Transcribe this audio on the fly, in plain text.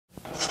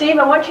Steve,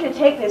 I want you to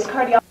take this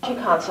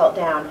cardiology consult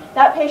down.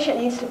 That patient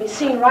needs to be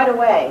seen right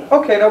away.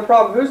 Okay, no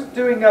problem. Who's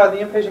doing the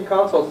inpatient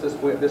consults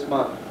this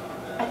month?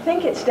 I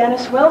think it's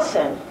Dennis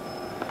Wilson.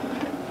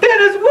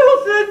 Dennis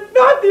Wilson,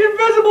 not the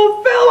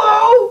invisible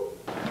fellow!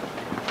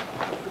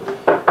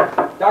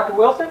 Dr.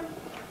 Wilson?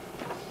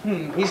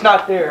 He's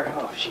not there.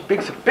 Oh,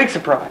 big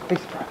surprise, big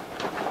surprise.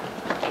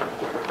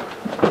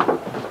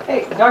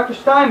 Hey, Dr.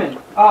 Steinman,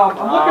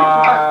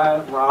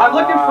 I'm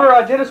looking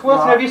for Dennis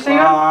Wilson. Have you seen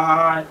him?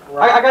 I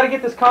got to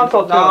get this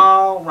consult to him.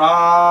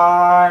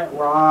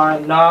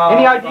 No.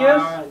 Any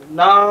ideas?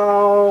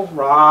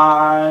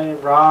 Right.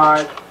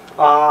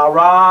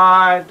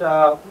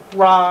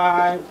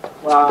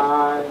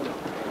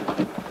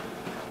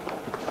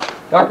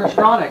 Dr.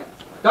 Stronach.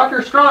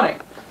 Dr.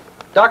 Stronach.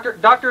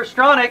 Dr.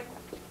 Stronach.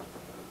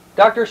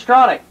 Dr.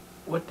 Stronach.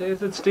 What day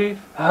is it, Steve?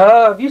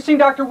 Have you seen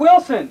Dr.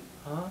 Wilson?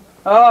 Huh?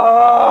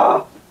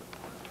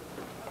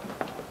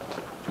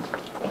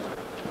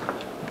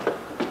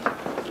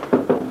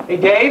 Hey,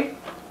 Dave?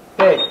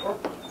 Dave.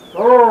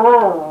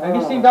 Have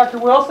you seen Dr.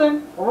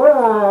 Wilson?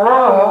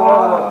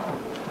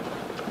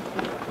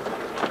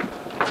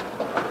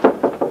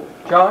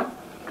 John?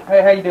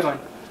 Hey, how you doing?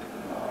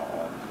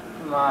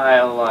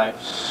 My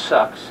life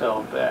sucks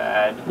so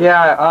bad.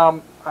 Yeah,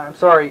 I'm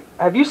sorry.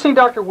 Have you seen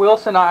Dr.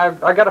 Wilson? I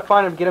got to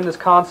find him, get him this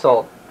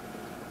consult.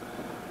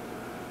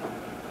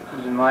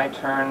 Is it my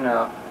turn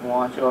to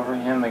watch over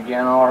him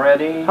again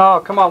already? Oh,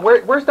 come on.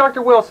 Where's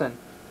Dr. Wilson?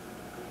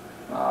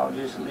 Oh,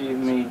 just leave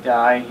me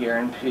die here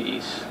in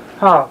peace.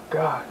 Oh,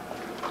 God.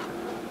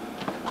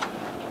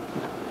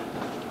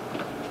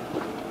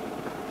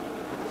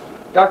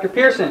 Dr.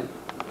 Pearson.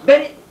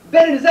 Bennet,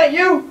 is that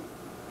you?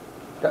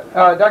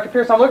 Dr.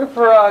 Pearson, I'm looking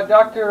for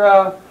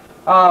Dr.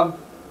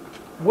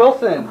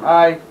 Wilson.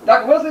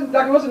 Dr.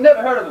 Wilson,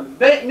 never heard of him.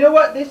 Bennet, you know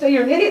what? They say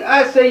you're an idiot.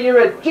 I say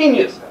you're a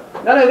genius.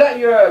 None of that,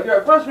 you're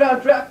a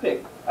first-round draft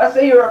pick. I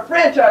say you're a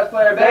franchise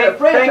player, man.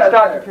 Thanks,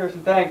 Dr.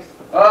 Pearson, thanks.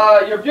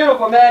 You're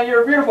beautiful, man.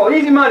 You're beautiful.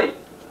 Easy money.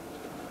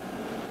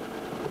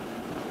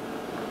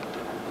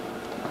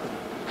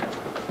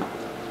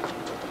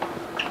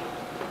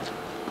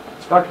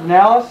 Dr.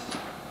 Vanalis,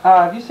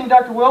 have you seen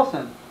Dr.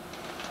 Wilson?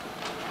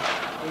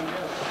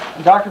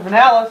 Dr.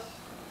 Vanalis.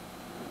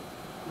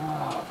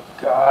 Oh,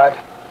 God.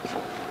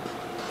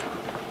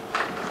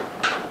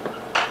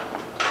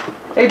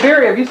 Hey,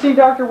 Barry, have you seen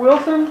Dr.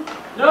 Wilson?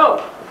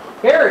 No.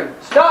 Barry,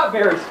 stop,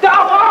 Barry,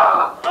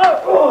 stop!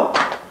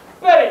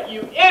 Bennet,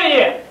 you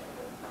idiot!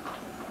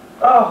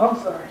 Oh, I'm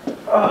sorry.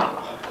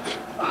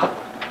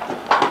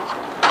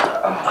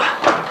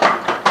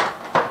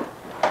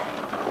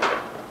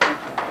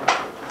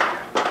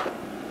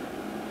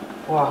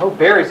 Well, I hope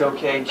Barry's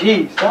okay.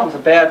 Jeez, that was a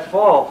bad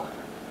fall.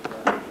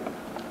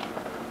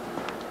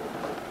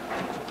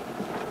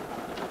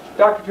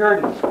 Dr.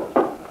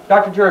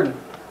 Jordan,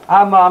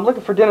 I'm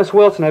looking for Dennis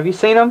Wilson. Have you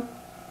seen him?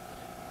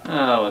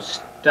 Oh,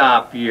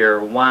 stop your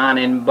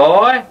whining,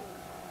 boy.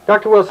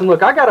 Dr. Wilson,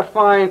 look, Dr.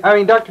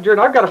 Jordan,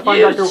 I've got to find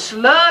You Dr.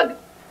 slug!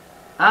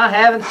 I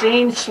haven't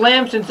seen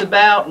Slim since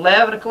about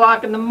 11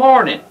 o'clock in the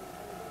morning.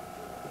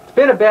 It's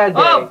been a bad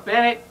day. Oh,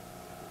 Bennet,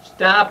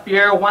 stop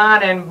your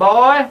whining,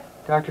 boy.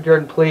 Dr.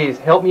 Jordan, please,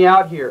 help me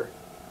out here.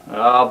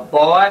 Oh,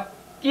 boy,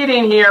 get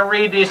in here and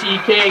read this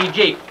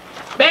EKG.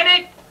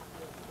 Bennet!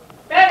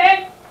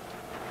 Bennet!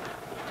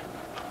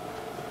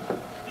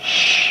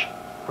 Shh,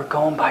 we're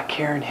going by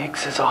Karen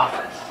Hicks's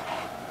office.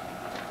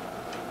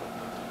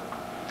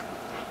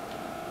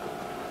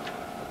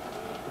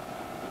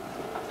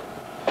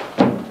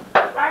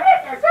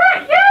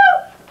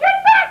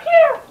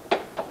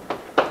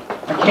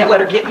 I can't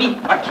let her get me.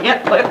 I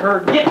can't let her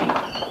get me.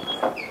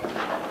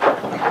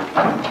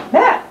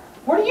 Matt,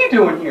 what are you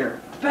doing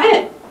here?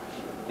 Bennet!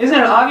 Isn't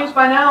it obvious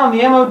by now on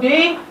the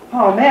MOD?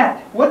 Oh,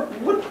 Matt, what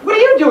are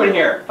you doing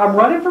here? I'm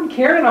running from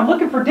Karen. I'm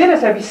looking for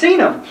Dennis. Have you seen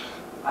him?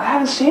 I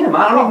haven't seen him.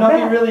 I don't even know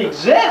if he really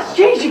exists.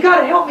 Jeez, you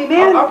gotta help me,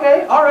 man.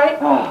 Okay, all right.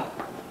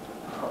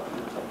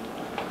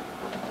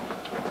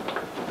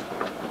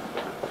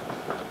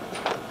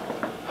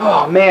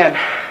 Oh, man,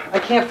 I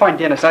can't find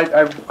Dennis.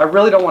 I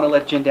really don't want to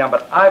let Jen down,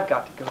 but I've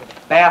got to go to the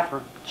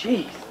bathroom.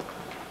 Jeez.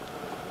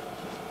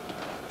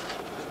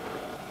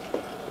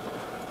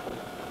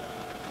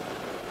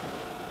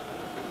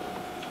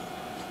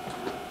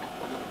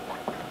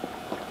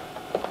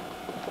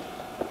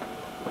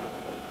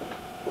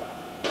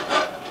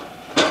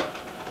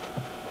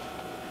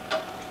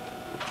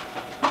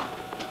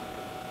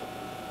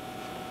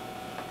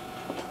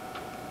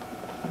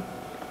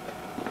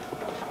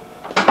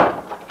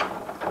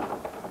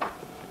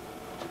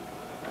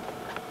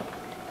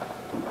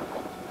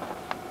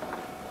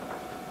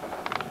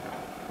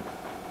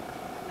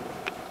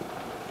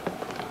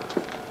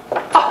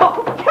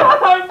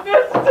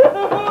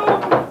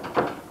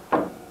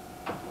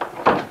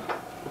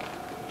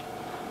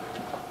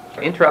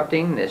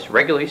 Interrupting this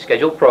regularly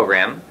scheduled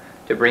program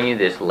to bring you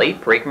this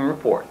late-breaking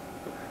report.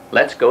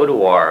 Let's go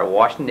to our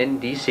Washington,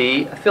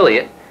 D.C.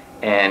 affiliate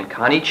and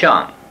Connie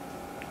Chung.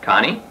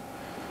 Connie?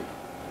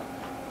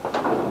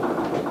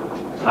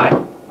 Hi,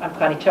 I'm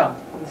Connie Chung.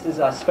 This This is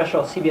a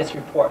special CBS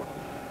report.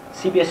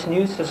 CBS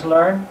News has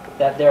learned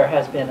that there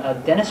has been a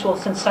Dennis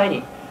Wilson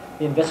sighting,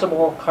 the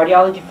invisible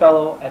cardiology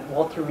fellow at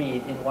Walter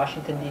Reed in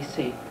Washington,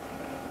 D.C.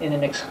 In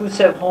an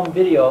exclusive home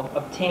video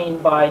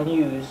obtained by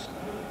News,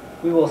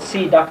 we will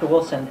see Dr.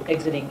 Wilson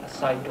exiting a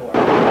side door.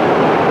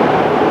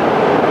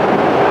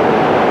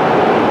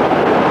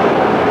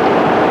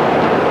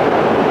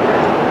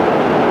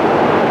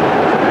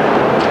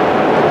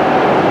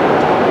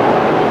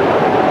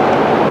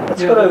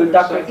 Let's go to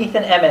Dr.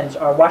 Ethan Emmons,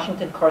 our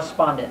Washington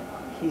correspondent.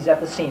 He's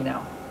at the scene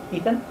now.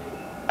 Ethan?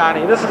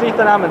 Connie, this is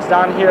Ethan Emmons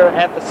down here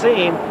at the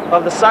scene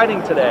of the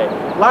sighting today.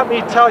 Let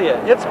me tell you,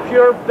 it's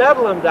pure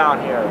bedlam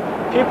down here.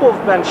 People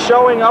have been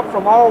showing up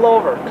from all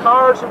over.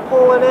 Cars are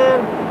pulling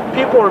in,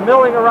 people are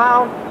milling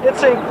around.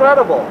 It's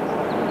incredible.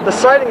 The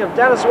sighting of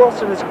Dennis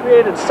Wilson has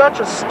created such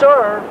a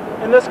stir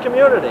in this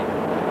community.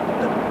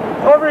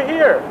 Over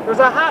here, there's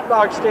a hot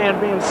dog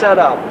stand being set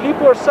up.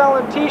 People are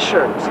selling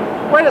t-shirts.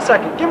 Wait a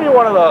second, give me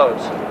one of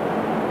those.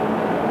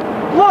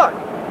 Look,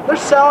 they're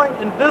selling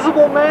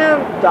Invisible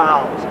Man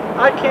dolls.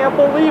 I can't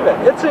believe it.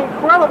 It's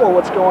incredible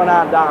what's going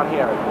on down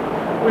here.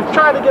 We've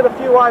tried to get a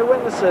few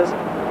eyewitnesses.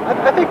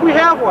 I think we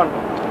have one.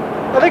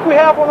 I think we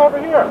have one over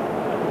here.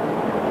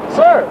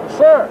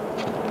 Sir,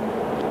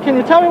 can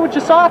you tell me what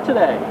you saw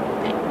today?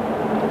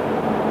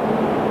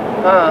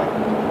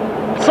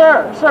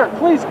 Sir,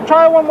 please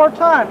try one more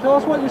time. Tell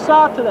us what you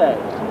saw today.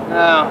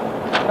 No.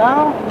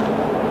 No?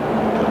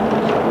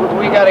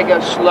 We gotta go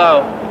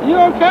slow. You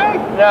okay?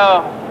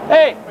 No.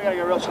 Hey, We gotta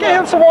go real let's slow. get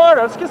him some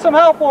water. Let's get some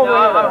help over No,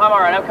 here. I'm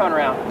alright. I'm coming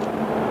around.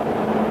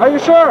 Are you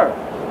sure?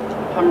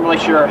 I'm really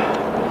sure.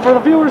 For the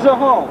viewers at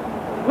home,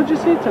 what'd you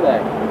see today?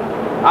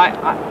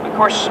 Of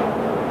course,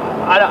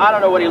 I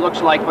don't know what he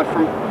looks like, but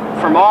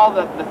from all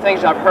the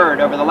things I've heard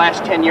over the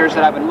last 10 years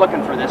that I've been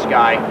looking for this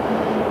guy,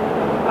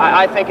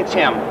 I think it's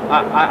him.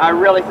 I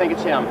really think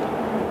it's him.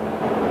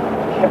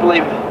 Can't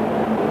believe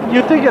it.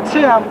 You think it's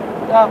him?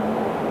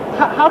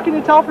 How can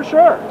you tell for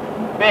sure?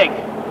 Big.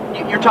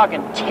 You're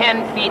talking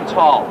 10 feet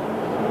tall,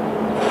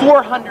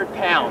 400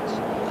 pounds.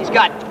 He's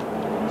got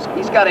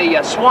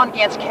a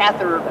Swan-Ganz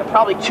catheter,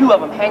 probably 2 of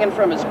them hanging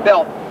from his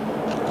belt.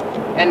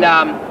 And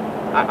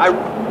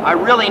I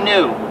really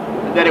knew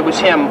that it was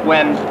him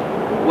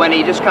when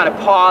he just kind of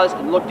paused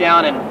and looked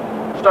down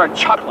and started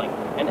chuckling.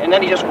 And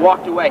then he just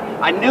walked away.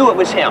 I knew it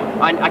was him.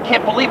 I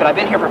can't believe it. I've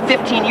been here for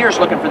 15 years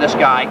looking for this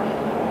guy.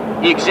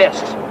 He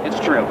exists. It's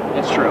true.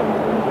 It's true.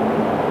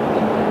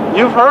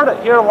 You've heard it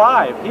here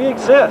live. He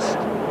exists.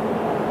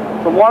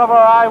 From one of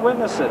our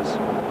eyewitnesses.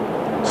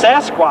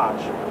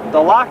 Sasquatch,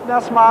 the Loch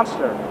Ness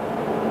Monster,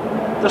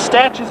 the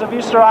statues of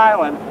Easter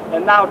Island,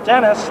 and now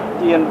Dennis,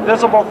 the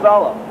invisible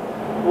fellow,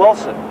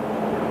 Wilson.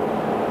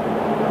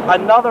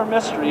 Another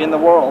mystery in the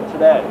world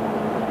today.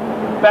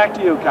 Back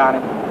to you,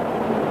 Connie.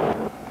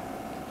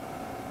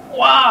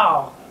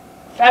 Wow!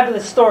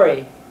 Fabulous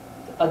story.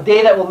 A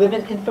day that will live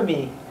in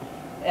infamy.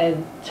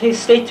 And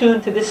stay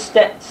tuned to this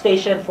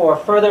station for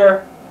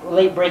further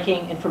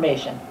late-breaking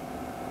information.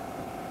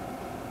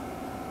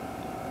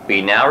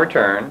 We now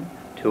return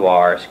to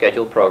our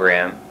scheduled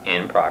program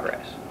in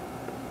progress.